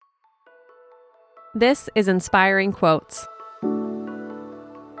This is Inspiring Quotes.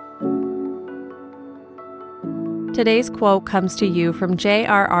 Today's quote comes to you from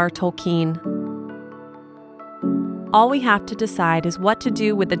J.R.R. Tolkien. All we have to decide is what to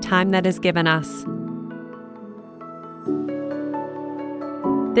do with the time that is given us.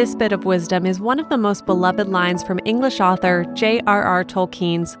 This bit of wisdom is one of the most beloved lines from English author J.R.R.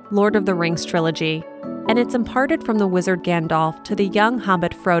 Tolkien's Lord of the Rings trilogy, and it's imparted from the wizard Gandalf to the young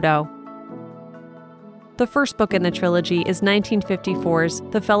hobbit Frodo. The first book in the trilogy is 1954's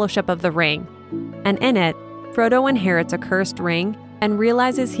The Fellowship of the Ring, and in it, Frodo inherits a cursed ring and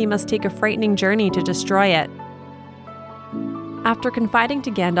realizes he must take a frightening journey to destroy it. After confiding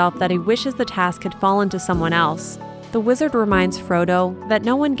to Gandalf that he wishes the task had fallen to someone else, the wizard reminds Frodo that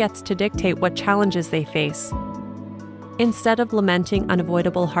no one gets to dictate what challenges they face. Instead of lamenting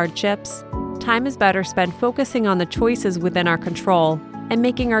unavoidable hardships, time is better spent focusing on the choices within our control and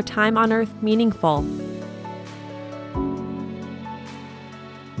making our time on Earth meaningful.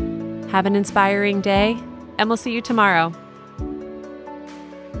 Have an inspiring day, and we'll see you tomorrow.